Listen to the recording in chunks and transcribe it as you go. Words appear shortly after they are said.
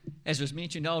As was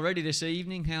mentioned already this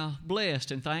evening, how blessed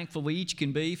and thankful we each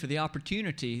can be for the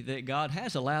opportunity that God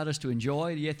has allowed us to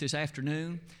enjoy yet this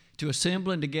afternoon, to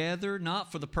assemble and together,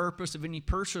 not for the purpose of any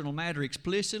personal matter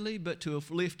explicitly, but to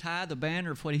lift high the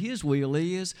banner of what His will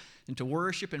is, and to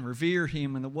worship and revere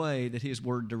Him in the way that His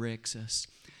Word directs us.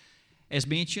 As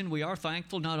mentioned, we are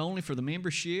thankful not only for the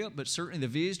membership, but certainly the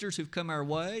visitors who've come our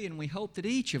way, and we hope that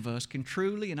each of us can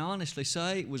truly and honestly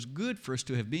say it was good for us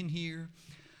to have been here.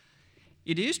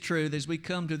 It is true that as we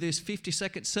come to this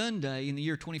 52nd Sunday in the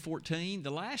year 2014, the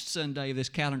last Sunday of this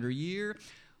calendar year,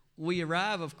 we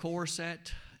arrive, of course,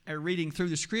 at our reading through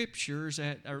the Scriptures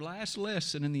at our last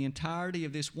lesson in the entirety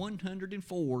of this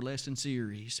 104 lesson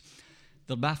series.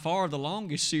 By far the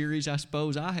longest series, I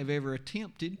suppose, I have ever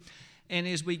attempted. And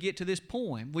as we get to this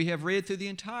point, we have read through the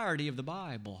entirety of the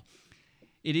Bible.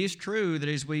 It is true that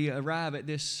as we arrive at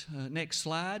this next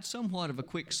slide, somewhat of a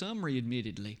quick summary,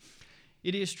 admittedly.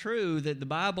 It is true that the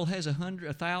Bible has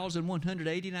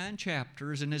 1,189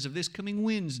 chapters, and as of this coming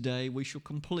Wednesday, we shall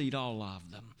complete all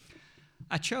of them.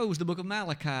 I chose the book of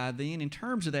Malachi then, in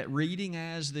terms of that reading,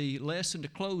 as the lesson to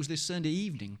close this Sunday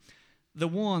evening. The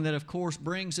one that, of course,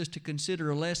 brings us to consider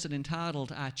a lesson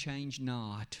entitled, I Change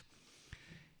Not.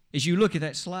 As you look at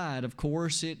that slide, of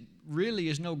course, it really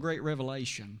is no great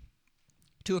revelation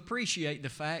to appreciate the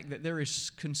fact that there is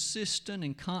consistent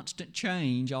and constant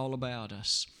change all about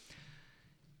us.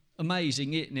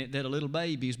 Amazing, isn't it, that a little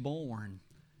baby is born,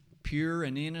 pure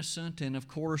and innocent, and of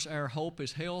course our hope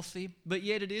is healthy, but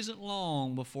yet it isn't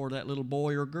long before that little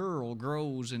boy or girl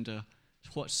grows into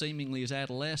what seemingly is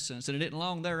adolescence, and it isn't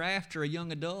long thereafter a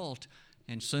young adult,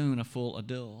 and soon a full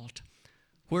adult.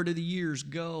 Where do the years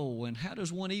go, and how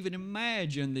does one even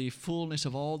imagine the fullness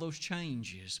of all those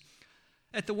changes?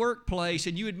 At the workplace,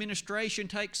 a new administration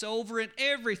takes over, and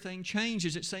everything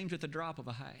changes, it seems, at the drop of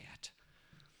a hat.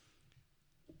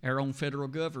 Our own federal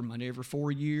government, every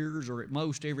 4 years, or at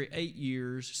most every 8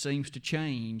 years, seems to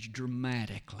change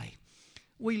dramatically.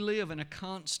 We live in a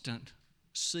constant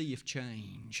sea of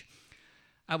change.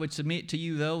 I would submit to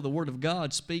you, though, the Word of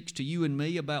God speaks to you and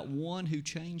me about one who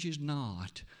changes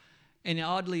not. And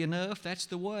oddly enough, that's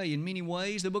the way. In many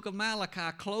ways, the book of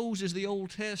Malachi closes the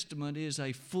Old Testament is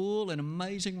a full and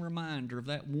amazing reminder of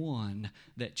that one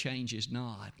that changes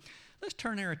not. Let's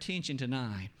turn our attention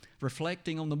tonight,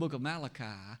 reflecting on the book of Malachi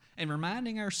and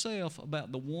reminding ourselves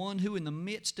about the one who in the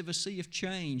midst of a sea of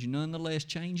change nonetheless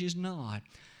changes not.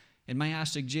 And may I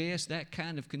suggest that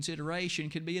kind of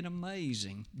consideration could be an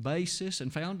amazing basis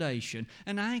and foundation,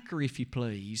 an anchor, if you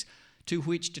please, to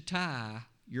which to tie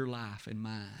your life and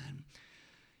mine.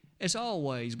 As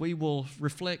always, we will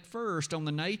reflect first on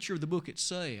the nature of the book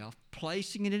itself,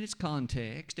 placing it in its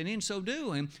context, and in so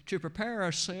doing, to prepare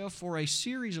ourselves for a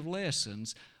series of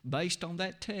lessons based on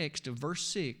that text of verse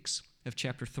 6 of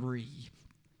chapter 3.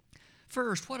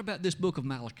 First, what about this book of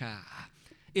Malachi?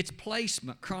 Its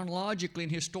placement chronologically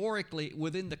and historically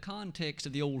within the context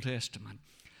of the Old Testament.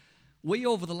 We,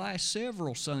 over the last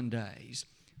several Sundays,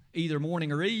 either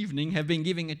morning or evening, have been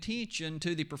giving attention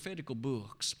to the prophetical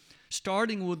books,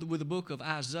 starting with the book of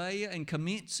Isaiah and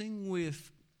commencing with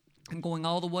and going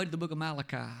all the way to the book of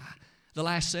Malachi. The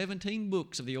last 17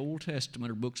 books of the Old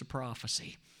Testament are books of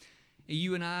prophecy.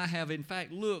 You and I have, in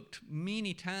fact, looked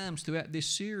many times throughout this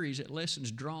series at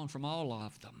lessons drawn from all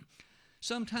of them.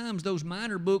 Sometimes those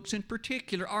minor books in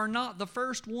particular are not the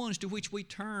first ones to which we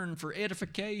turn for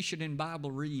edification in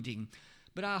Bible reading.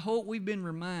 But I hope we've been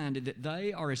reminded that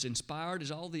they are as inspired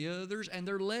as all the others, and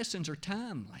their lessons are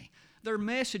timely. Their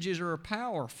messages are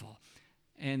powerful,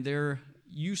 and their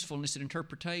usefulness and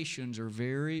interpretations are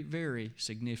very, very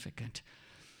significant.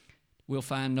 We'll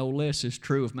find no less is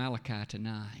true of Malachi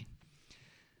tonight.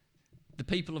 The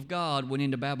people of God went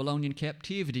into Babylonian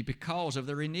captivity because of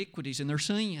their iniquities and their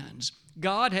sins.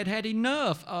 God had had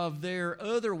enough of their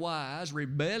otherwise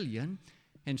rebellion,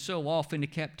 and so off into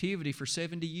captivity for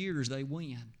 70 years they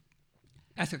went.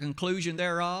 At the conclusion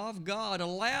thereof, God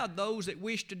allowed those that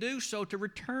wished to do so to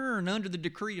return under the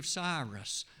decree of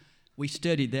Cyrus. We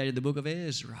studied that in the book of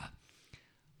Ezra.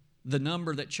 The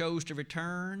number that chose to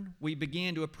return, we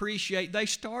began to appreciate. They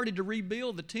started to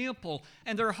rebuild the temple,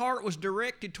 and their heart was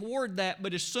directed toward that.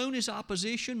 But as soon as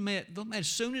opposition met them, as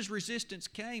soon as resistance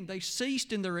came, they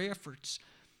ceased in their efforts.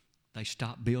 They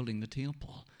stopped building the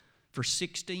temple. For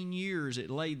 16 years it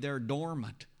lay there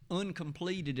dormant,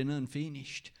 uncompleted and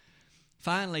unfinished.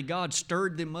 Finally, God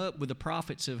stirred them up with the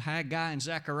prophets of Haggai and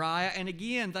Zechariah, and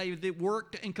again they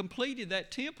worked and completed that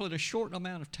temple in a short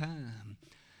amount of time.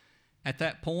 At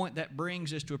that point, that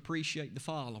brings us to appreciate the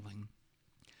following.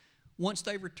 once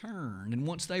they returned and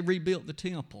once they rebuilt the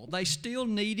temple, they still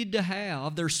needed to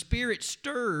have their spirit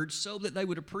stirred so that they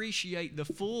would appreciate the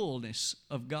fullness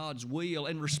of God's will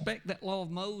and respect that law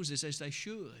of Moses as they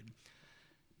should.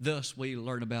 Thus, we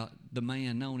learn about the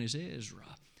man known as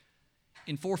Ezra.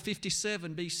 In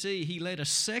 457 BC, he led a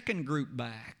second group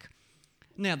back.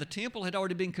 Now, the temple had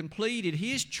already been completed.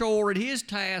 His chore and his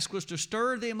task was to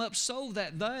stir them up so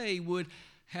that they would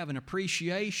have an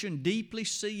appreciation deeply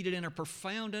seated in a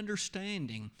profound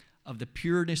understanding of the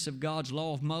pureness of God's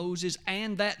law of Moses,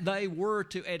 and that they were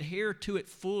to adhere to it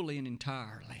fully and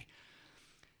entirely.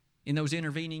 In those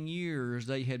intervening years,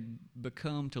 they had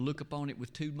become to look upon it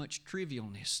with too much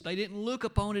trivialness. They didn't look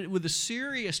upon it with the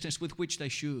seriousness with which they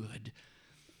should.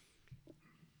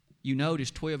 You notice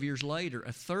 12 years later,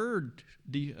 a third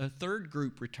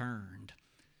group returned.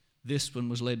 This one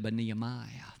was led by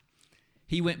Nehemiah.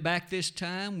 He went back this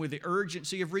time with the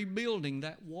urgency of rebuilding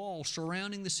that wall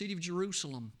surrounding the city of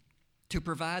Jerusalem to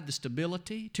provide the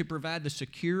stability, to provide the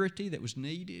security that was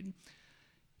needed.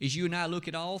 As you and I look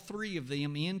at all three of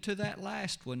them, into that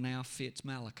last one now fits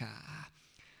Malachi.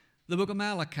 The book of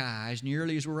Malachi, as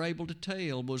nearly as we're able to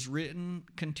tell, was written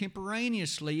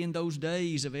contemporaneously in those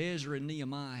days of Ezra and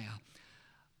Nehemiah.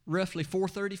 Roughly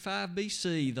 435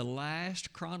 BC, the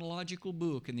last chronological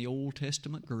book in the Old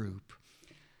Testament group.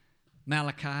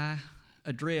 Malachi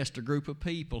addressed a group of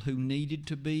people who needed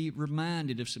to be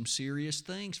reminded of some serious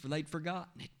things, for they'd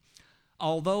forgotten it.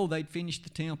 Although they'd finished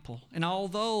the temple, and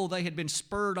although they had been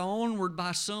spurred onward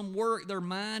by some work, their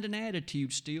mind and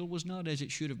attitude still was not as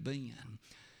it should have been.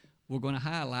 We're going to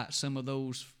highlight some of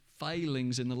those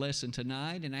failings in the lesson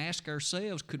tonight and ask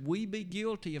ourselves, could we be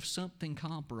guilty of something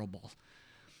comparable?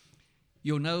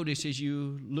 You'll notice as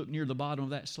you look near the bottom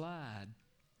of that slide,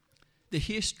 the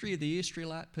history of the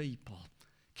Israelite people,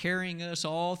 carrying us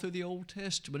all through the Old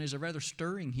Testament, is a rather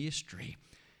stirring history.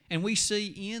 And we see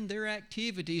in their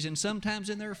activities and sometimes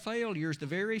in their failures the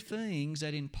very things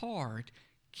that in part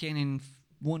can in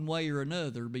one way or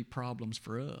another be problems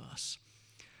for us.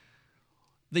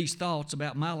 These thoughts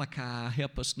about Malachi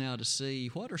help us now to see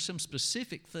what are some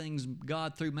specific things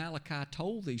God through Malachi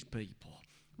told these people.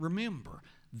 Remember,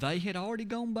 they had already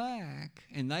gone back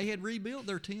and they had rebuilt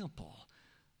their temple.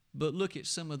 But look at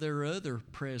some of their other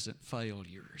present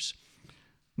failures.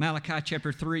 Malachi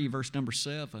chapter 3, verse number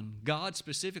 7. God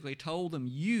specifically told them,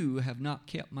 "You have not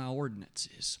kept my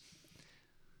ordinances."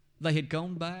 They had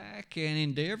gone back and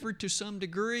endeavored to some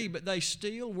degree, but they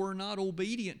still were not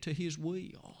obedient to His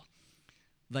will.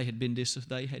 They had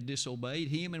disobeyed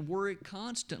Him and were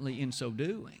constantly in so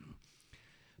doing.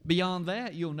 Beyond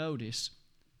that, you'll notice,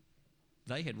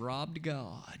 they had robbed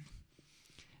God.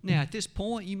 Now, at this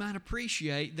point, you might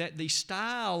appreciate that the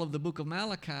style of the book of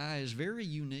Malachi is very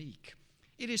unique.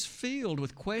 It is filled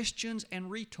with questions and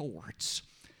retorts.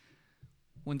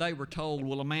 When they were told,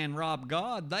 will a man rob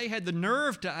God? They had the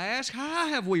nerve to ask, how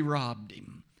have we robbed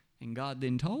Him? And God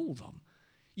then told them,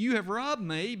 you have robbed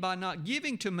me by not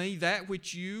giving to me that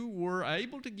which you were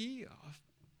able to give.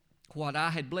 What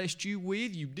I had blessed you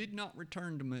with, you did not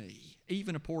return to me,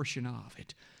 even a portion of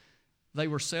it. They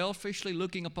were selfishly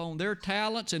looking upon their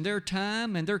talents and their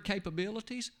time and their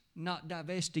capabilities, not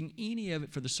divesting any of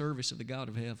it for the service of the God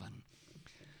of heaven.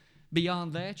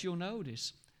 Beyond that, you'll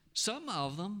notice, some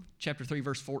of them, chapter 3,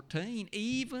 verse 14,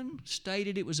 even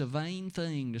stated it was a vain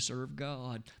thing to serve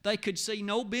God. They could see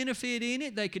no benefit in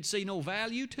it. They could see no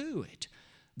value to it.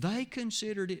 They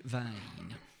considered it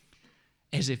vain.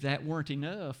 As if that weren't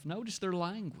enough, notice their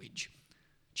language.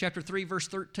 Chapter 3, verse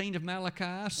 13 of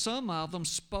Malachi, some of them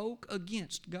spoke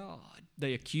against God.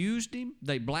 They accused Him.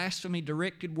 They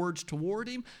blasphemy-directed words toward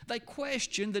Him. They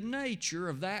questioned the nature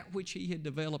of that which He had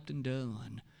developed and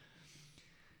done.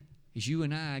 As you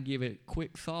and I give a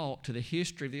quick thought to the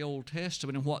history of the Old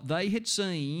Testament and what they had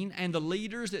seen and the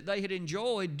leaders that they had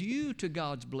enjoyed due to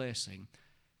God's blessing,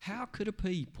 how could a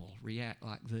people react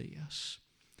like this?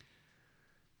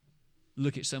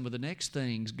 Look at some of the next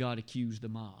things God accused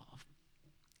them of.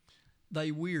 They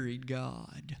wearied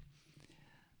God.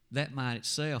 That might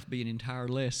itself be an entire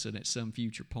lesson at some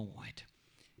future point.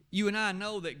 You and I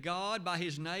know that God, by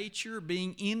His nature,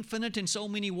 being infinite in so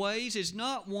many ways, is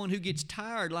not one who gets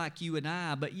tired like you and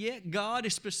I, but yet God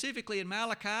is specifically in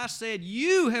Malachi said,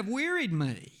 you have wearied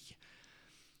me.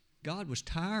 God was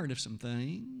tired of some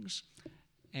things,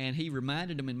 and He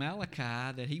reminded them in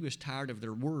Malachi that He was tired of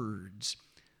their words.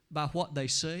 By what they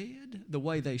said, the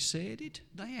way they said it,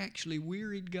 they actually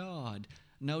wearied God.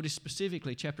 Notice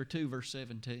specifically chapter 2, verse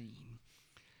 17.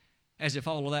 As if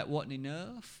all of that wasn't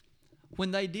enough,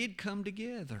 when they did come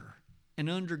together and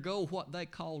undergo what they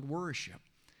called worship,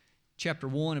 Chapter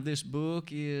 1 of this book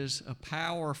is a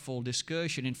powerful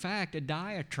discussion, in fact, a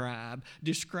diatribe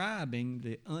describing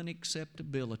the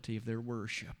unacceptability of their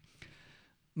worship.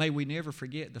 May we never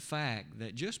forget the fact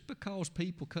that just because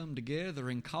people come together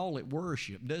and call it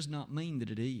worship does not mean that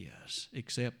it is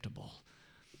acceptable.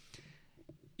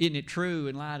 Isn't it true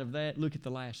in light of that? Look at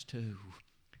the last two.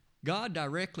 God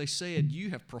directly said, "You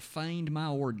have profaned my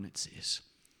ordinances."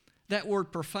 That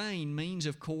word profane means,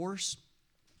 of course,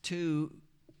 to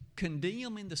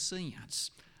condemn in the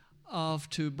sense of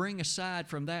to bring aside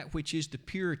from that which is the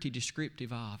purity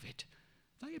descriptive of it.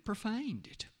 They had profaned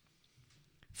it.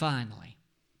 Finally,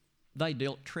 they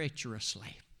dealt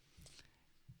treacherously.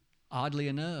 Oddly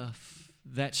enough,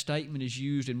 that statement is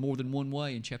used in more than one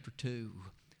way in chapter 2.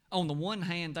 On the one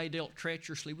hand, they dealt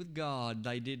treacherously with God.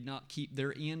 They did not keep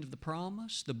their end of the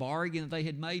promise, the bargain that they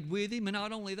had made with Him, and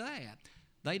not only that,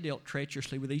 they dealt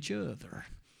treacherously with each other.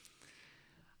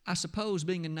 I suppose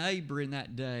being a neighbor in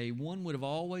that day, one would have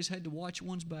always had to watch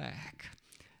one's back.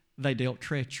 They dealt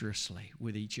treacherously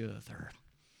with each other.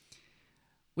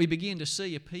 We begin to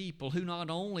see a people who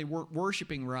not only weren't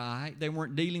worshiping right, they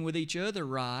weren't dealing with each other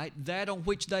right, that on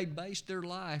which they based their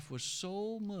life was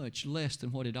so much less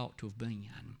than what it ought to have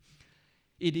been.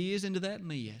 It is into that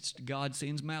midst God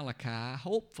sends Malachi,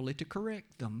 hopefully to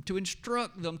correct them, to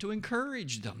instruct them, to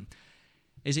encourage them.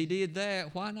 As He did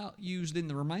that, why not use then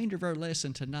the remainder of our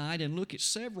lesson tonight and look at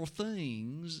several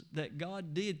things that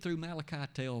God did through Malachi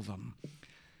tell them.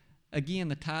 Again,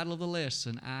 the title of the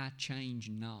lesson, I Change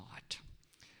Not.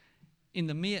 In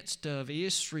the midst of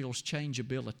Israel's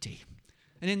changeability,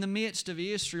 and in the midst of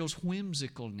Israel's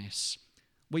whimsicalness,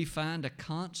 we find a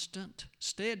constant,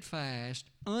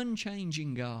 steadfast,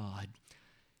 unchanging God.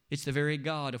 It's the very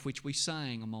God of which we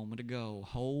sang a moment ago,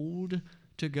 hold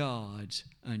to God's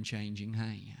unchanging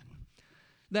hand.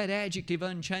 That adjective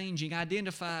unchanging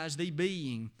identifies the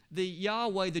being, the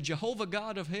Yahweh, the Jehovah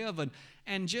God of heaven.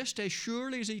 And just as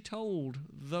surely as He told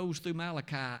those through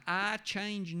Malachi, I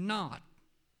change not.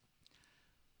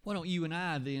 Why don't you and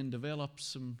I then develop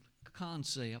some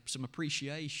concepts, some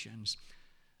appreciations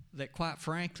that quite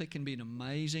frankly can be an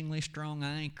amazingly strong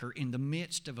anchor in the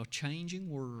midst of a changing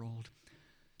world.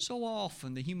 So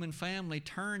often the human family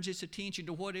turns its attention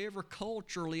to whatever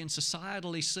culturally and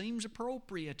societally seems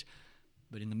appropriate.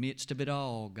 But in the midst of it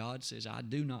all, God says, I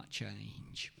do not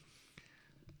change.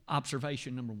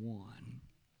 Observation number 1.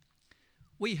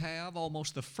 We have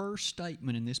almost the first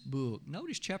statement in this book.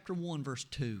 Notice chapter 1, verse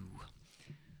 2.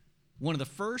 One of the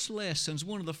first lessons,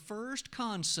 one of the first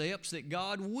concepts that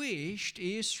God wished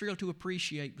Israel to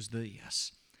appreciate was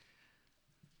this.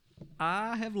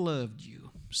 I have loved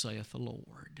you, saith the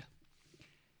Lord.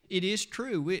 It is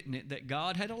true, isn't it, that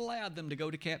God had allowed them to go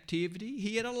to captivity.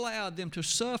 He had allowed them to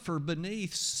suffer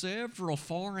beneath several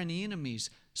foreign enemies,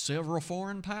 several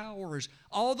foreign powers.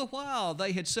 All the while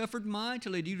they had suffered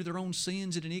mightily due to their own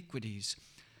sins and iniquities.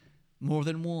 More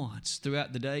than once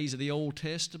throughout the days of the Old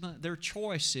Testament, their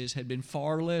choices had been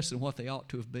far less than what they ought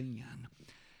to have been.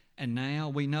 And now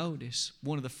we notice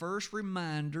one of the first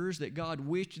reminders that God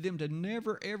wished them to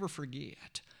never ever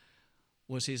forget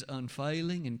was His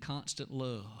unfailing and constant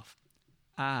love.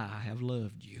 I have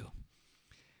loved you.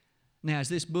 Now, as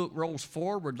this book rolls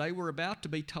forward, they were about to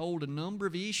be told a number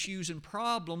of issues and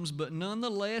problems, but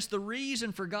nonetheless, the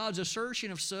reason for God's assertion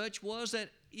of such was that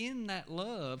in that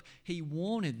love, He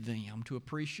wanted them to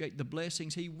appreciate the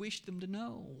blessings He wished them to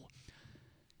know.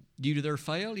 Due to their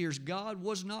failures, God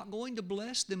was not going to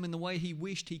bless them in the way He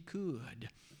wished He could.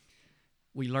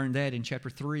 We learned that in chapter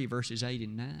 3, verses 8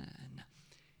 and 9.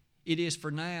 It is for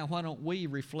now, why don't we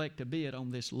reflect a bit on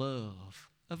this love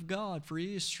of God for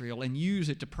Israel and use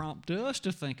it to prompt us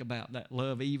to think about that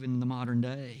love even in the modern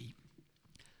day.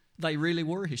 They really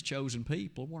were His chosen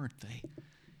people, weren't they?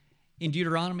 In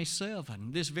Deuteronomy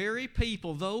 7, this very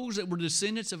people, those that were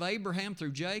descendants of Abraham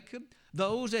through Jacob,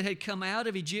 those that had come out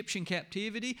of Egyptian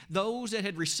captivity, those that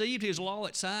had received His law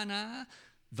at Sinai,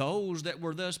 those that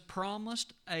were thus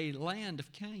promised a land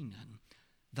of Canaan,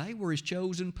 they were His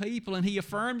chosen people, and He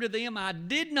affirmed to them, I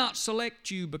did not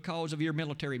select you because of your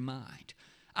military might.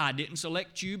 I didn't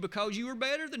select you because you were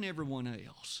better than everyone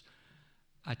else.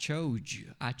 I chose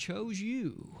you. I chose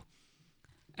you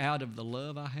out of the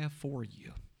love I have for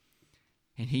you.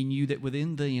 And He knew that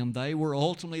within them they were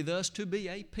ultimately thus to be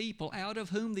a people out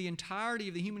of whom the entirety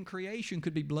of the human creation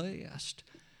could be blessed.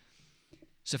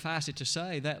 Suffice it to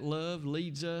say, that love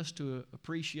leads us to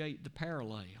appreciate the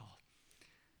parallel.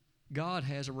 God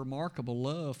has a remarkable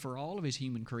love for all of His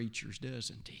human creatures,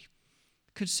 doesn't He?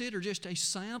 Consider just a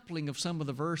sampling of some of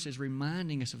the verses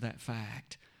reminding us of that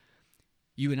fact.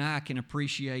 You and I can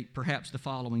appreciate perhaps the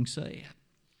following said.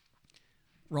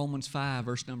 Romans 5,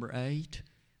 verse number 8.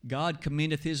 God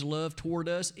commendeth His love toward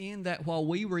us in that while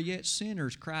we were yet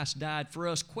sinners, Christ died for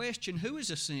us. Question, who is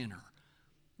a sinner?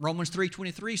 Romans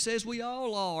 3:23 says we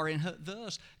all are, and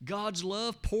thus God's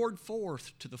love poured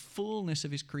forth to the fullness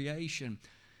of His creation.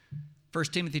 1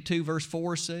 Timothy 2, verse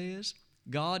 4 says,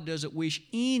 God doesn't wish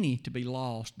any to be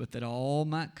lost, but that all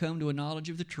might come to a knowledge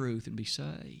of the truth and be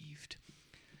saved.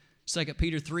 2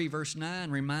 Peter 3, verse 9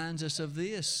 reminds us of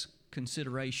this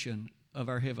consideration of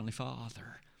our Heavenly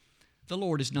Father. The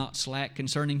Lord is not slack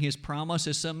concerning His promise,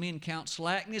 as some men count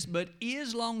slackness, but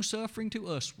is longsuffering to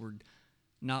usward,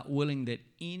 not willing that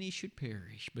any should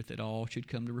perish, but that all should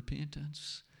come to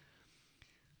repentance.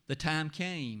 The time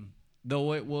came,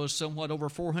 though it was somewhat over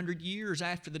 400 years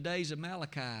after the days of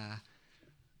Malachi,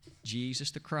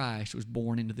 Jesus the Christ was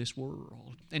born into this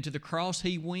world. And to the cross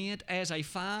He went as a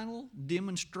final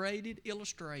demonstrated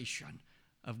illustration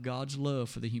of God's love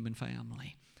for the human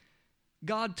family.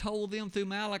 God told them through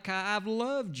Malachi, I've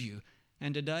loved you.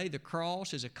 And today the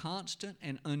cross is a constant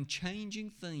and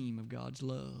unchanging theme of God's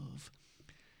love.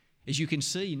 As you can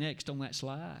see next on that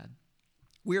slide,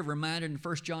 we are reminded in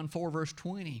 1 John 4, verse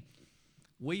 20,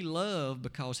 we love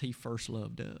because He first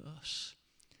loved us.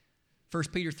 1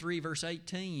 Peter 3, verse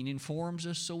 18 informs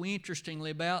us so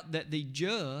interestingly about that the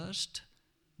just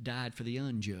died for the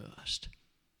unjust.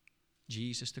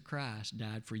 Jesus the Christ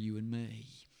died for you and me.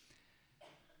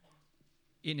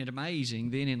 Isn't it amazing,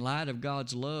 then, in light of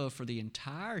God's love for the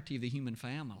entirety of the human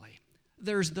family,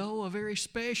 there's, though, a very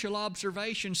special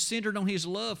observation centered on His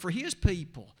love for His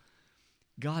people.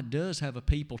 God does have a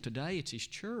people today. It's His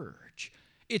church.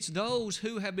 It's those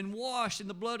who have been washed in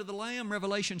the blood of the Lamb,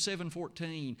 Revelation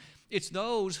 7:14. It's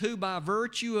those who, by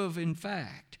virtue of, in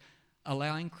fact,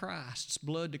 allowing Christ's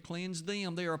blood to cleanse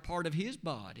them, they are a part of His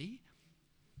body.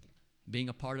 Being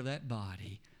a part of that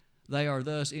body, they are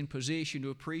thus in position to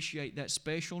appreciate that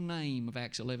special name of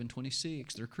Acts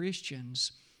 11:26. They're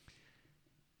Christians.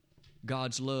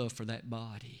 God's love for that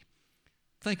body.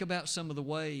 Think about some of the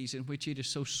ways in which it is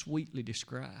so sweetly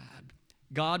described.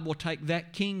 God will take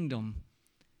that kingdom.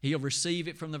 He'll receive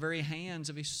it from the very hands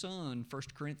of His Son, 1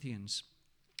 Corinthians.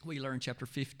 We learn chapter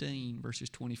 15, verses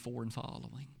 24 and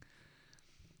following.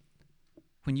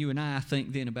 When you and I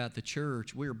think then about the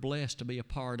church, we're blessed to be a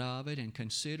part of it and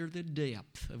consider the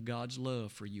depth of God's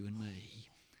love for you and me.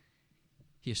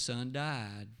 His Son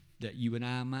died that you and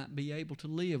I might be able to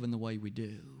live in the way we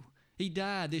do. He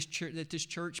died that this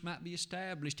church might be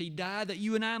established. He died that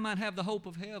you and I might have the hope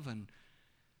of heaven.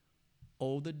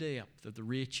 Oh, the depth of the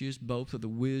riches, both of the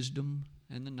wisdom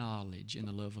and the knowledge and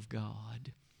the love of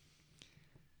God.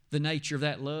 The nature of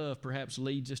that love perhaps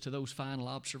leads us to those final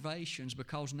observations,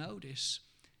 because notice,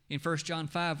 in 1 John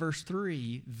 5, verse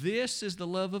 3, this is the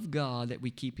love of God, that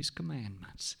we keep His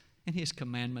commandments. And His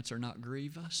commandments are not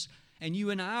grievous. And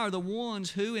you and I are the ones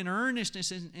who in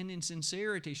earnestness and in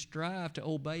sincerity strive to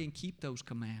obey and keep those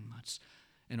commandments.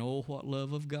 And oh, what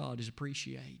love of God is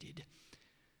appreciated.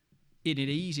 Isn't it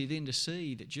easy then to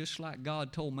see that just like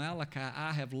God told Malachi,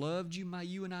 I have loved you, may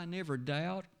you and I never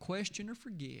doubt, question, or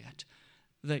forget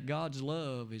that God's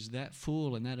love is that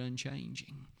full and that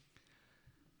unchanging.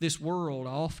 This world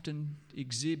often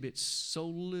exhibits so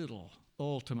little,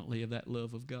 ultimately, of that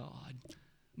love of God.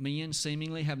 Men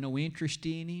seemingly have no interest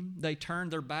in Him. They turn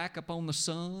their back upon the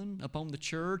Son, upon the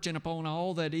church, and upon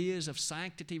all that is of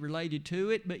sanctity related to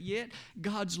it. But yet,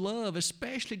 God's love,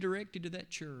 especially directed to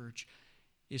that church,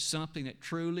 is something that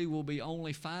truly will be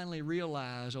only finally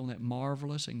realized on that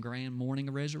marvelous and grand morning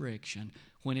of resurrection,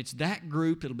 when it's that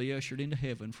group that'll be ushered into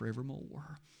heaven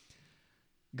forevermore.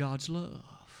 God's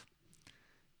love.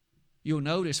 You'll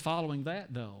notice following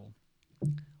that, though,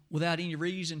 without any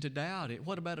reason to doubt it,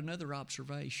 what about another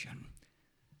observation?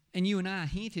 And you and I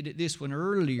hinted at this one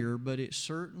earlier, but it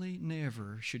certainly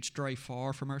never should stray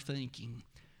far from our thinking.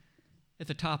 At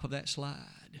the top of that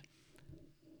slide,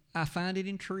 I find it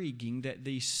intriguing that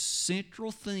the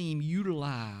central theme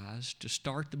utilized to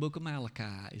start the book of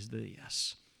Malachi is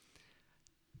this.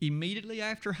 Immediately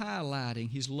after highlighting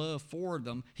His love for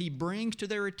them, He brings to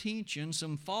their attention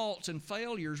some faults and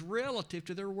failures relative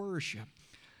to their worship.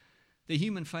 The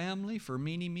human family, for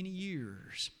many, many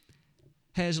years,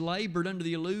 has labored under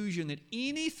the illusion that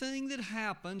anything that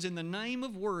happens in the name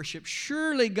of worship,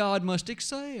 surely God must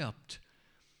accept,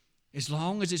 as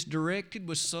long as it's directed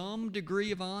with some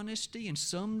degree of honesty and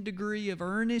some degree of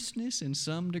earnestness and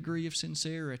some degree of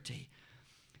sincerity.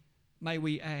 May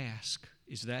we ask,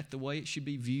 is that the way it should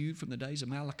be viewed from the days of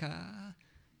Malachi?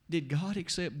 Did God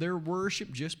accept their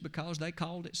worship just because they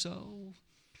called it so?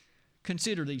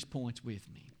 Consider these points with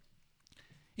me.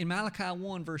 In Malachi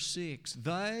 1, verse 6,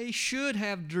 they should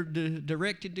have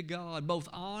directed to God both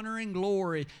honor and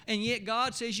glory, and yet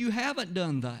God says you haven't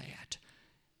done that.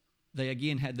 They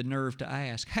again had the nerve to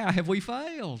ask, how have we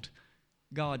failed?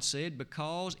 God said,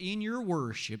 because in your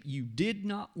worship you did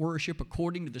not worship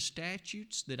according to the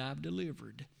statutes that I've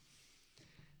delivered.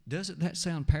 Doesn't that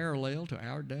sound parallel to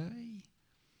our day?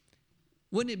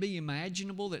 Wouldn't it be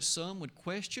imaginable that some would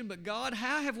question, but God,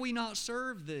 how have we not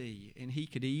served Thee? And He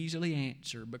could easily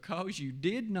answer, because you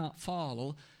did not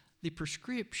follow the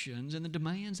prescriptions and the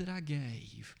demands that I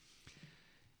gave.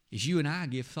 As you and I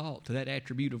give thought to that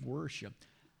attribute of worship,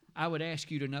 I would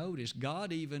ask you to notice,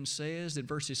 God even says in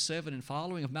verses 7 and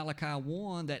following of Malachi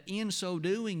 1 that in so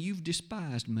doing you've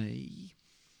despised me.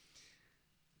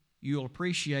 You'll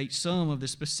appreciate some of the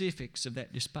specifics of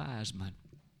that despisement.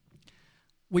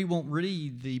 We won't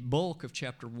read the bulk of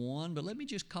chapter 1, but let me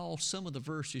just call some of the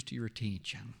verses to your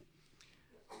attention.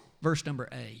 Verse number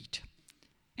 8.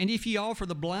 And if ye offer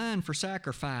the blind for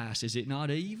sacrifice, is it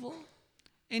not evil?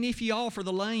 And if ye offer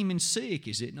the lame and sick,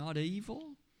 is it not evil?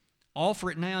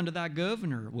 Offer it now unto thy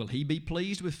governor. Will he be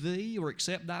pleased with thee, or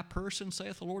accept thy person,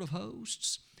 saith the Lord of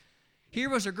hosts? Here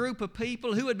was a group of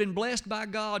people who had been blessed by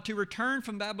God to return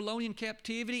from Babylonian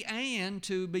captivity and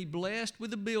to be blessed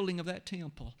with the building of that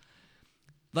temple.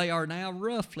 They are now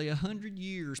roughly 100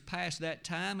 years past that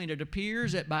time, and it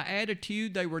appears that by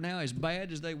attitude they were now as bad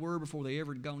as they were before they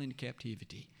ever had gone into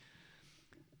captivity.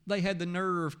 They had the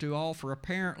nerve to offer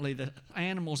apparently the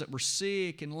animals that were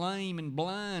sick and lame and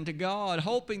blind to God,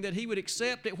 hoping that He would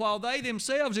accept it while they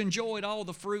themselves enjoyed all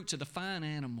the fruits of the fine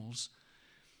animals.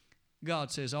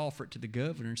 God says, offer it to the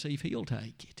governor and see if he'll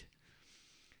take it.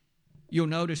 You'll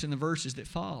notice in the verses that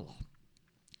follow.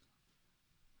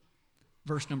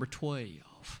 Verse number 12.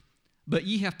 But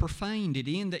ye have profaned it,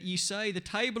 in that ye say, the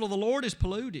table of the Lord is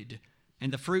polluted,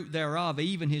 and the fruit thereof,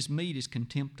 even his meat, is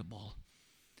contemptible.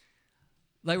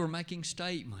 They were making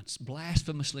statements,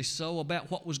 blasphemously so, about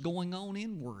what was going on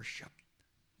in worship,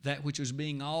 that which was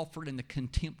being offered and the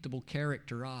contemptible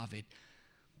character of it.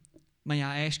 May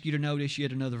I ask you to notice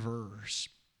yet another verse.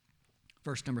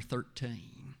 Verse number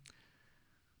 13.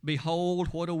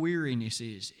 Behold, what a weariness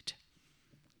is it.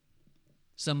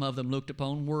 Some of them looked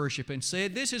upon worship and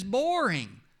said, this is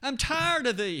boring. I'm tired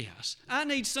of this. I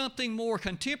need something more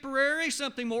contemporary,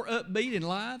 something more upbeat and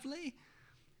lively.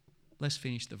 Let's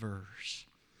finish the verse.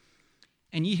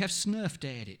 And ye have snuffed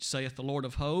at it, saith the Lord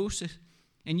of hosts,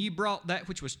 and ye brought that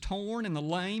which was torn, and the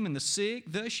lame, and the sick.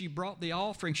 Thus ye brought the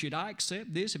offering. Should I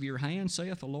accept this of your hand,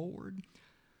 saith the Lord?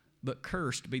 But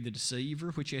cursed be the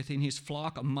deceiver, which hath in his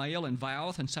flock a male, and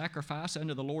voweth and sacrifice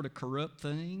unto the Lord a corrupt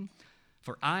thing.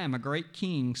 For I am a great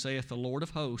king, saith the Lord of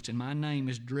hosts, and my name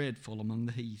is dreadful among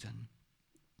the heathen.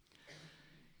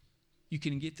 You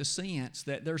can get the sense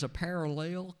that there's a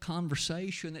parallel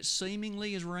conversation that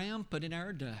seemingly is rampant in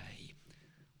our day.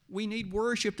 We need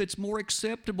worship that's more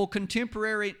acceptable,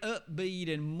 contemporary, and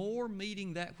upbeat, and more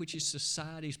meeting that which is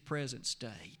society's present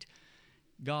state.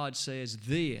 God says,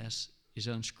 this is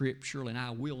unscriptural, and I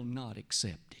will not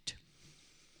accept it.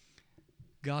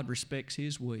 God respects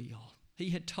His will. He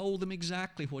had told them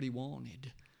exactly what He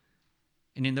wanted.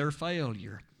 And in their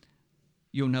failure,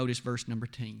 you'll notice verse number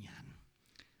 10.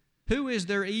 Who is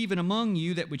there even among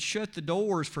you that would shut the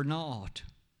doors for naught?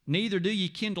 Neither do ye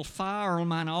kindle fire on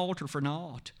mine altar for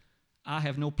naught. I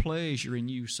have no pleasure in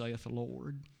you, saith the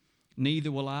Lord.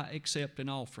 Neither will I accept an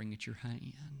offering at your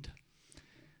hand.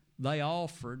 They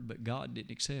offered, but God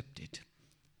didn't accept it.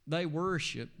 They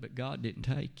worshiped, but God didn't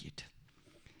take it.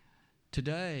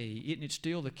 Today, isn't it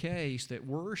still the case that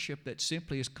worship that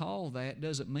simply is called that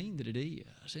doesn't mean that it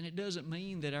is? And it doesn't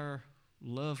mean that our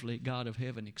lovely God of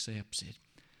heaven accepts it.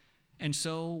 And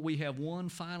so we have one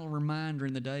final reminder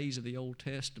in the days of the Old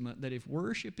Testament that if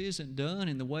worship isn't done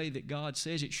in the way that God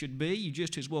says it should be, you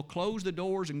just as well close the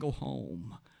doors and go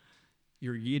home.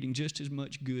 You're getting just as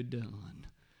much good done.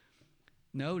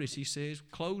 Notice He says,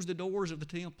 close the doors of the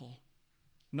temple.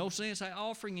 No sense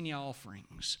offering any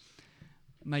offerings.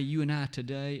 May you and I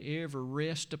today ever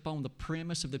rest upon the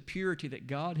premise of the purity that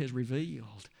God has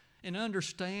revealed and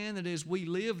understand that as we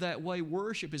live that way,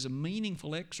 worship is a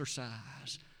meaningful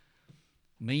exercise.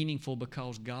 Meaningful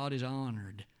because God is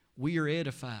honored. We are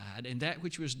edified, and that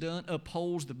which was done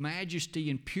upholds the majesty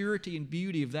and purity and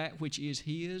beauty of that which is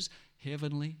His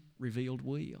heavenly revealed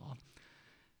will.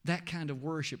 That kind of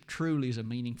worship truly is a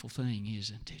meaningful thing,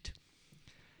 isn't it?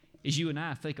 As you and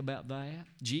I think about that,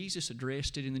 Jesus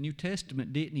addressed it in the New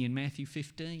Testament, didn't He, in Matthew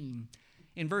 15.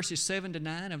 In verses 7 to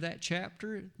 9 of that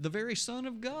chapter, the very Son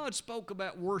of God spoke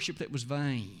about worship that was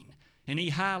vain. And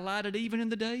He highlighted even in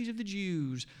the days of the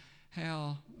Jews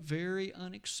how very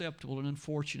unacceptable and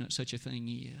unfortunate such a thing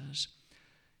is.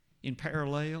 In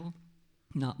parallel,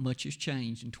 not much has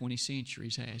changed in 20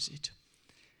 centuries, has it?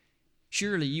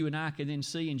 Surely you and I can then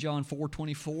see in John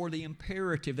 4:24 the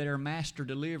imperative that our Master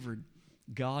delivered.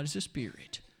 God is a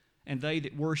spirit, and they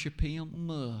that worship Him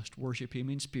must worship Him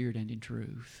in spirit and in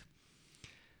truth.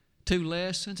 2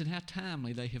 lessons, and how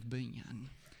timely they have been.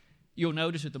 You'll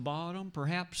notice at the bottom,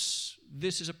 perhaps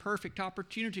this is a perfect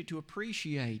opportunity to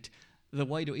appreciate the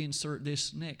way to insert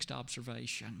this next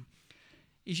observation.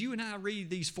 As you and I read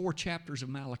these 4 chapters of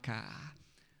Malachi,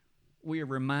 we are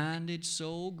reminded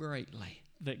so greatly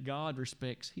that God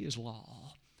respects His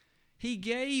law. He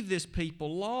gave this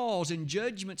people laws and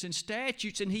judgments and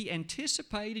statutes, and He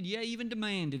anticipated, yea, even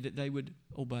demanded that they would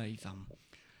obey them.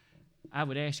 I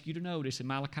would ask you to notice in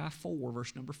Malachi 4,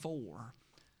 verse number 4,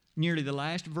 nearly the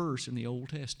last verse in the Old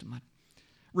Testament.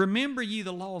 Remember ye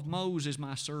the law of Moses,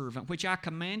 my servant, which I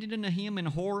commanded unto him in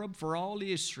Horeb for all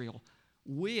Israel,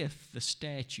 with the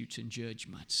statutes and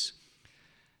judgments.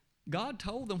 God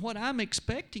told them, what I'm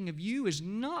expecting of you is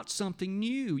not something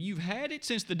new. You've had it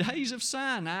since the days of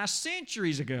Sinai,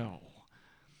 centuries ago.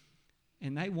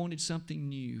 And they wanted something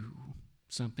new,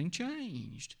 something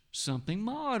changed, something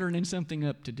modern, and something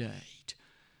up to date.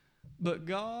 But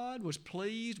God was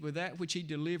pleased with that which He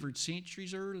delivered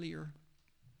centuries earlier.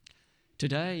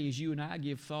 Today, as you and I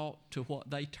give thought to what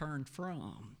they turned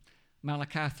from,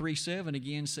 Malachi 3:7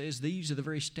 again says, these are the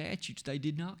very statutes they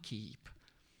did not keep.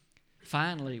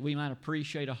 Finally, we might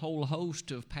appreciate a whole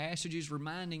host of passages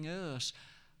reminding us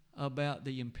about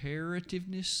the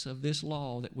imperativeness of this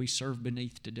law that we serve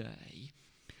beneath today.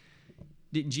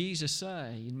 Didn't Jesus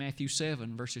say in Matthew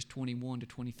 7, verses 21 to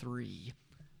 23,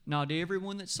 not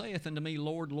everyone that saith unto me,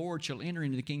 Lord, Lord, shall enter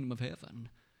into the kingdom of heaven,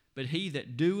 but he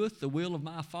that doeth the will of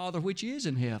my Father which is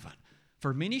in heaven.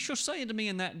 For many shall say unto me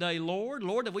in that day, Lord,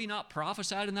 Lord, have we not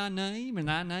prophesied in thy name, and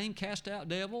thy name cast out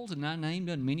devils, and thy name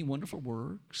done many wonderful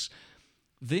works?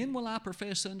 Then will I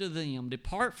profess unto them,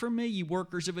 depart from me, ye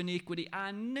workers of iniquity,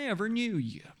 I never knew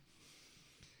you.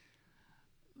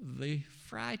 The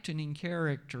frightening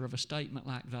character of a statement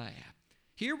like that.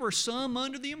 Here were some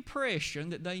under the impression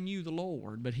that they knew the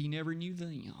Lord, but He never knew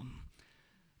them.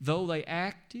 Though they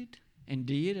acted and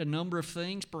did a number of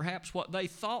things, perhaps what they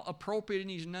thought appropriate in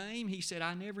His name, He said,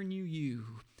 I never knew you.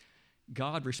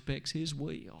 God respects His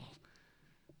will.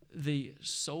 The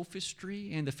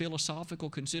sophistry and the philosophical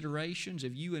considerations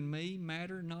of you and me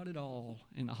matter not at all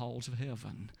in the halls of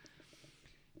heaven.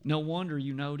 No wonder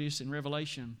you notice in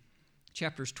Revelation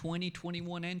chapters 20,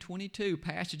 21, and 22,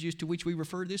 passages to which we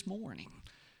referred this morning,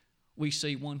 we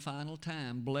see one final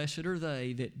time, blessed are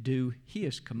they that do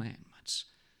His commandments.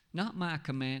 Not my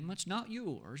commandments, not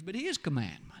yours, but His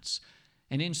commandments.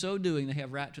 And in so doing, they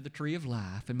have right to the tree of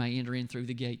life and may enter in through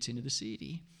the gates into the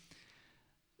city.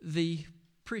 The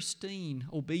pristine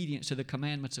obedience to the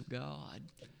commandments of God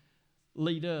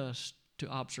lead us to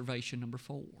observation number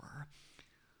 4.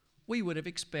 We would have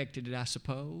expected it, I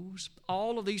suppose.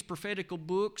 All of these prophetical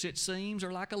books, it seems,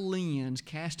 are like a lens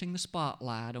casting the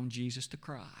spotlight on Jesus the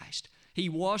Christ. He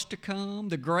was to come,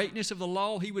 the greatness of the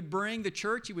law He would bring, the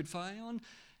church He would found,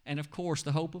 and of course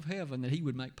the hope of heaven that He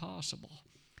would make possible.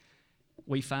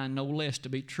 We find no less to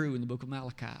be true in the book of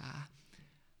Malachi.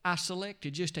 I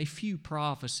selected just a few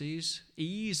prophecies,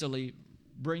 easily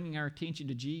bringing our attention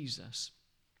to Jesus.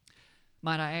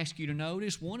 Might I ask you to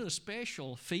notice one of the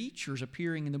special features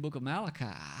appearing in the book of Malachi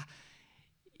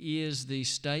is the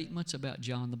statements about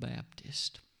John the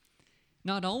Baptist.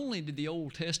 Not only did the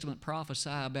Old Testament prophesy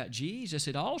about Jesus,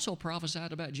 it also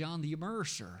prophesied about John the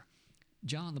Immerser,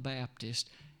 John the Baptist,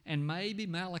 and maybe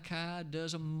Malachi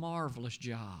does a marvelous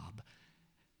job.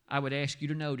 I would ask you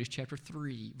to notice chapter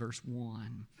 3, verse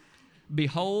 1.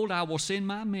 Behold, I will send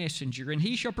my messenger, and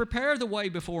he shall prepare the way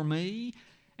before me,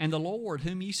 and the Lord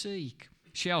whom ye seek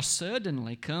shall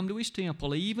suddenly come to His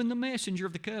temple, even the messenger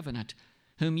of the covenant,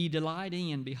 whom ye delight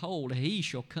in. Behold, he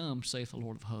shall come, saith the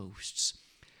Lord of hosts.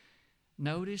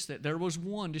 Notice that there was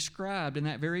one described in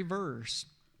that very verse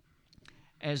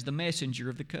as the messenger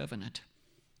of the covenant.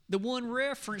 The one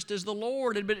referenced as the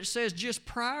Lord, but it says just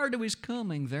prior to His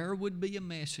coming, there would be a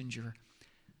messenger.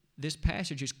 This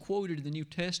passage is quoted in the New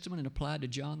Testament and applied to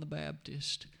John the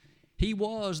Baptist. He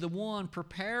was the one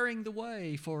preparing the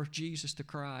way for Jesus the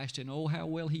Christ, and oh, how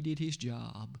well he did his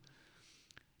job.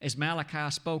 As Malachi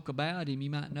spoke about him,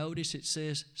 you might notice it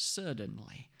says,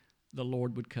 suddenly the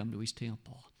Lord would come to His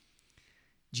temple.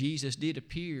 Jesus did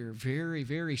appear very,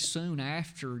 very soon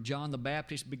after John the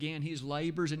Baptist began his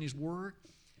labors and his work.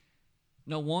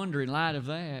 No wonder, in light of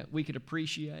that, we could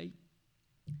appreciate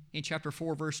in chapter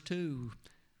 4, verse 2,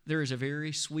 there is a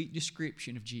very sweet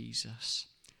description of Jesus.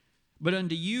 But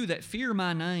unto you that fear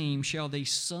my name shall the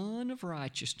Son of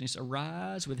Righteousness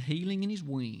arise with healing in his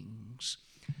wings.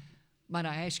 Might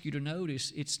I ask you to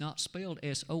notice it's not spelled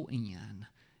S-O-N,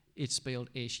 it's spelled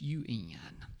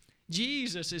S-U-N.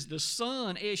 Jesus is the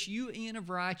Son, S-U-N, of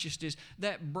righteousness,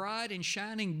 that bright and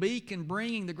shining beacon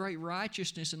bringing the great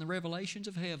righteousness and the revelations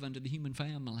of heaven to the human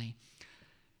family.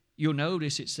 You'll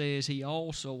notice it says he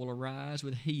also will arise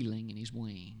with healing in his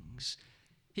wings.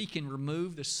 He can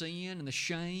remove the sin and the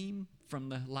shame from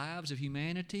the lives of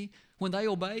humanity. When they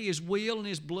obey his will and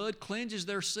his blood cleanses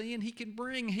their sin, he can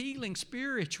bring healing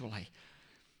spiritually.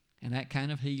 And that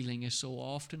kind of healing is so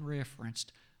often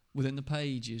referenced within the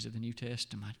pages of the New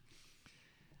Testament.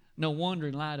 No wonder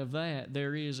in light of that,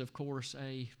 there is, of course,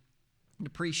 an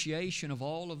appreciation of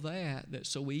all of that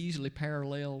so easily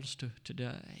parallels to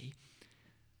today.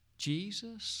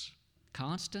 Jesus,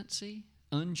 constancy,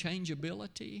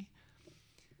 unchangeability.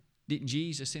 Didn't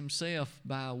Jesus himself,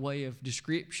 by way of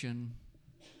description,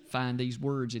 find these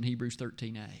words in Hebrews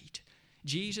 13:8?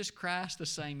 Jesus Christ the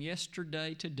same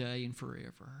yesterday, today, and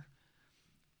forever.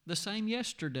 The same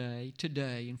yesterday,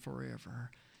 today, and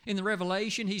forever. In the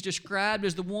Revelation, he's described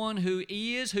as the one who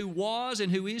is, who was,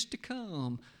 and who is to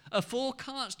come. A full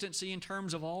constancy in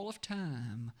terms of all of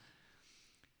time.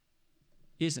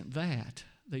 Isn't that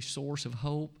the source of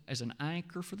hope as an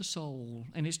anchor for the soul?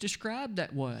 And it's described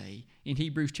that way in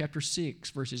Hebrews chapter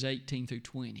 6, verses 18 through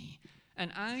 20.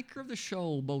 An anchor of the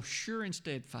soul, both sure and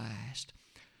steadfast.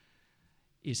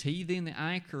 Is he then the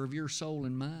anchor of your soul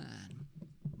and mine?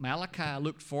 Malachi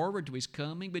looked forward to his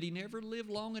coming, but he never lived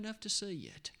long enough to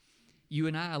see it. You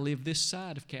and I live this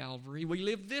side of Calvary. We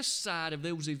live this side of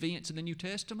those events in the New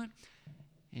Testament.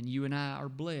 And you and I are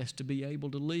blessed to be able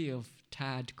to live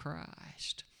tied to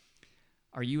Christ.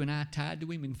 Are you and I tied to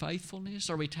him in faithfulness?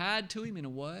 Are we tied to him in a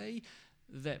way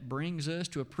that brings us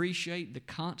to appreciate the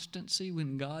constancy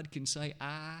when God can say,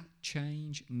 I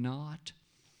change not?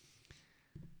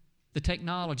 The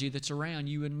technology that's around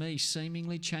you and me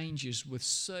seemingly changes with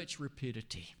such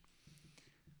rapidity.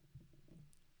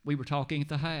 We were talking at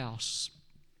the house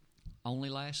only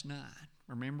last night.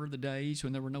 Remember the days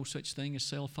when there were no such thing as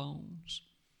cell phones?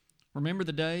 Remember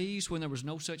the days when there was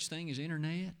no such thing as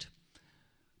internet?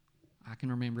 I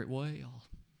can remember it well.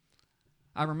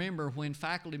 I remember when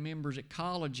faculty members at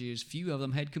colleges, few of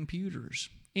them had computers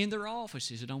in their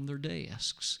offices and on their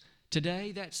desks.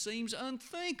 Today, that seems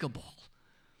unthinkable.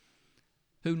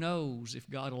 Who knows if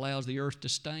God allows the earth to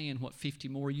stand, what 50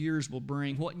 more years will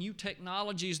bring, what new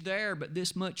technology is there, but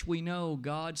this much we know,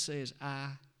 God says,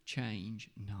 I change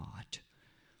not.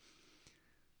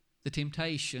 The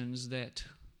temptations that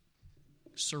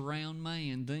surround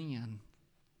man then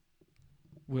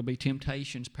will be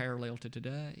temptations parallel to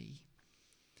today.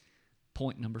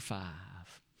 Point number 5.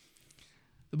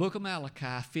 The book of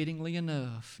Malachi, fittingly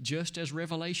enough, just as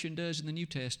Revelation does in the New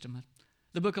Testament,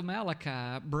 the book of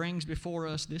Malachi brings before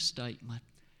us this statement.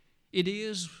 It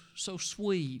is so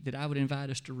sweet that I would invite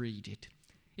us to read it.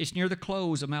 It's near the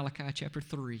close of Malachi chapter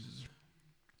 3.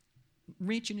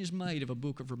 Mention is made of a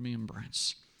book of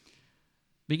remembrance.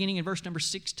 Beginning in verse number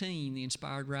 16, the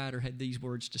inspired writer had these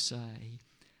words to say.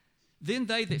 Then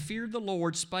they that feared the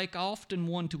Lord spake often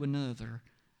one to another,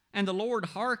 and the Lord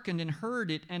hearkened and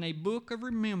heard it, and a book of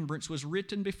remembrance was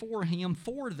written before him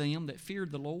for them that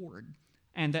feared the Lord,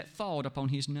 and that thought upon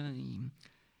his name.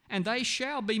 And they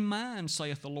shall be mine,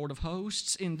 saith the Lord of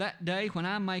hosts, in that day when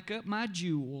I make up my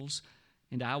jewels,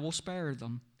 and I will spare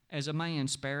them, as a man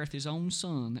spareth his own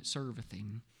son that serveth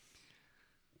him.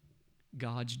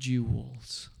 God's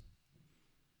jewels.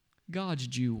 God's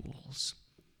jewels.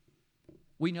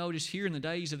 We notice here in the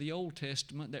days of the Old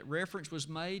Testament that reference was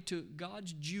made to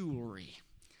God's jewelry.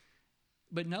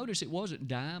 But notice it wasn't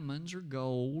diamonds or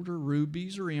gold or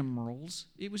rubies or emeralds.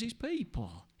 It was his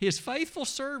people. His faithful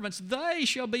servants, they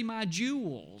shall be my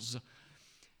jewels.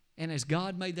 And as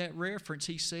God made that reference,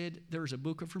 he said, there's a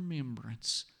book of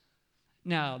remembrance.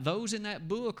 Now, those in that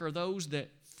book are those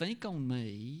that think on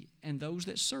me and those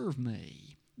that serve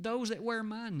me, those that wear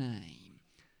my name.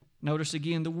 Notice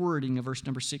again the wording of verse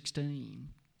number 16.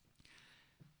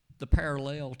 The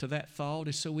parallel to that thought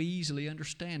is so easily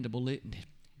understandable, isn't it?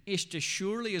 It's just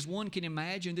surely as one can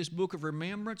imagine this book of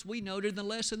remembrance. We noted in the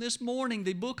lesson this morning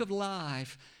the book of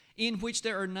life in which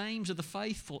there are names of the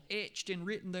faithful etched and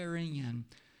written therein.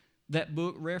 That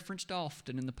book referenced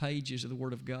often in the pages of the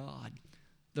Word of God.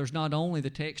 There's not only the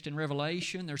text in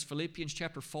Revelation, there's Philippians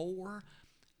chapter 4.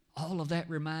 All of that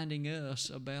reminding us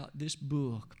about this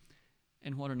book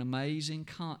and what an amazing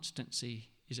constancy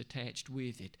is attached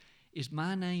with it. Is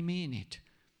my name in it?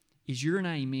 Is your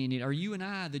name in it? Are you and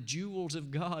I the jewels of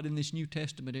God in this New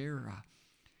Testament era?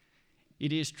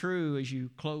 It is true, as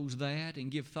you close that and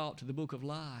give thought to the book of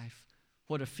life,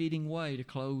 what a fitting way to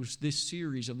close this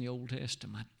series on the Old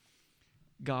Testament.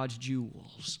 God's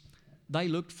jewels. They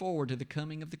looked forward to the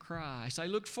coming of the Christ. They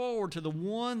looked forward to the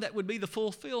one that would be the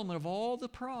fulfillment of all the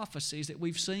prophecies that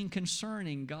we've seen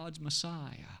concerning God's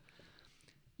Messiah.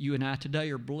 You and I today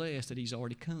are blessed that He's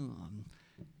already come.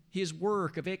 His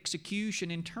work of execution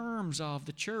in terms of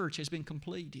the church has been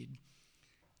completed.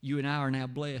 You and I are now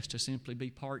blessed to simply be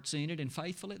parts in it and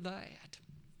faithful at that.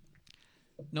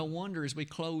 No wonder as we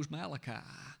close Malachi,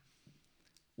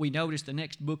 we notice the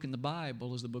next book in the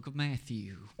Bible is the book of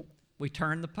Matthew. We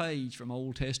turn the page from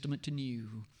Old Testament to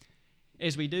New.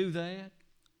 As we do that,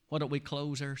 why don't we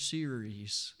close our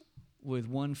series with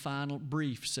one final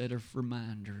brief set of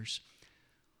reminders.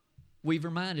 We've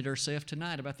reminded ourselves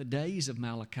tonight about the days of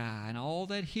Malachi and all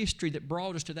that history that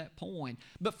brought us to that point.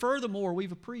 But furthermore,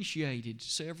 we've appreciated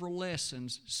several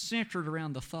lessons centered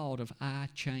around the thought of I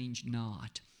change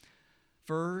not.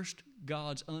 First,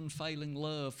 God's unfailing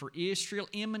love for Israel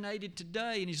emanated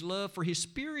today in His love for His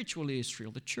spiritual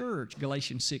Israel, the church,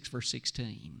 Galatians 6, verse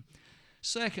 16.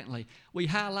 Secondly, we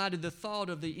highlighted the thought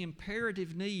of the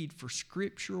imperative need for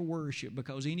scriptural worship,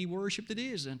 because any worship that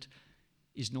isn't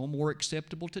is no more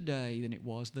acceptable today than it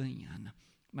was then.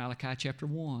 Malachi chapter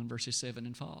 1, verses 7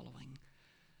 and following.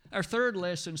 Our third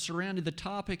lesson surrounded the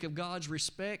topic of God's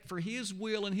respect for His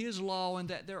will and His law, and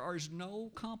that there is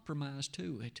no compromise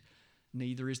to it.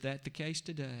 Neither is that the case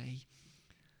today.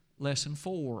 Lesson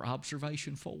 4,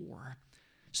 observation 4,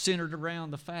 centered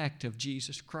around the fact of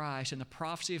Jesus Christ and the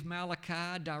prophecy of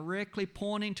Malachi directly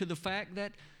pointing to the fact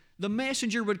that the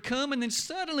messenger would come and then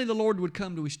suddenly the Lord would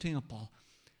come to His temple.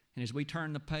 And as we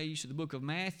turn the page to the book of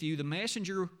Matthew, the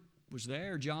messenger was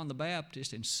there, John the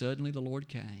Baptist, and suddenly the Lord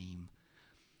came.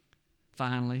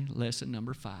 Finally, lesson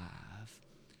number 5,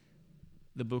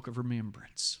 the book of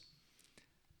remembrance.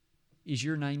 Is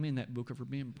your name in that book of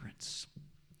remembrance?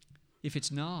 If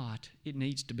it's not, it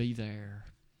needs to be there.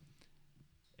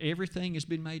 Everything has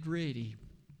been made ready.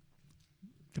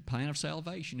 The plan of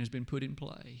salvation has been put in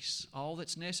place. All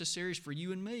that's necessary is for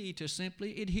you and me to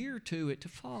simply adhere to it, to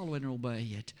follow it and obey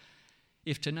it.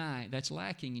 If tonight that's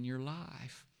lacking in your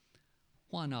life,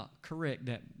 why not correct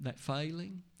that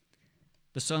failing?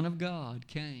 The Son of God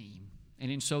came, and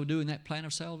in so doing, that plan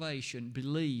of salvation,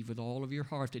 believe with all of your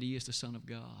heart that He is the Son of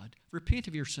God. Repent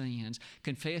of your sins,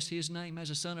 confess His name as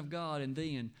the Son of God, and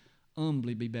then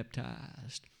humbly be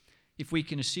baptized. If we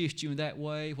can assist you in that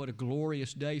way, what a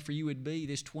glorious day for you would be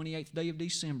this 28th day of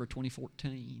December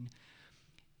 2014.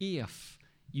 If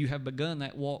you have begun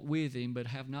that walk with Him but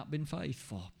have not been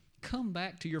faithful, come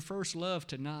back to your first love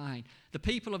tonight. The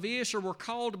people of Israel were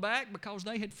called back because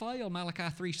they had failed, Malachi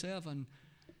 3:7.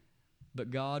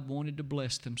 But God wanted to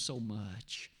bless them so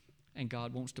much. And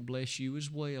God wants to bless you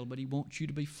as well, but He wants you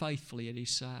to be faithfully at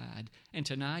His side. And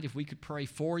tonight, if we could pray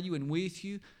for you and with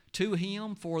you, to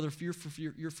Him for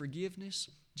your forgiveness,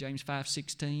 James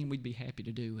 5:16, we'd be happy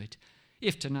to do it.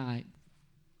 If tonight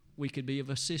we could be of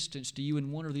assistance to you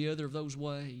in one or the other of those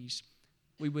ways,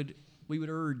 we would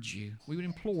urge you, we would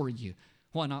implore you,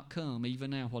 why not come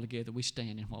even now while together we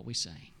stand and while we sing.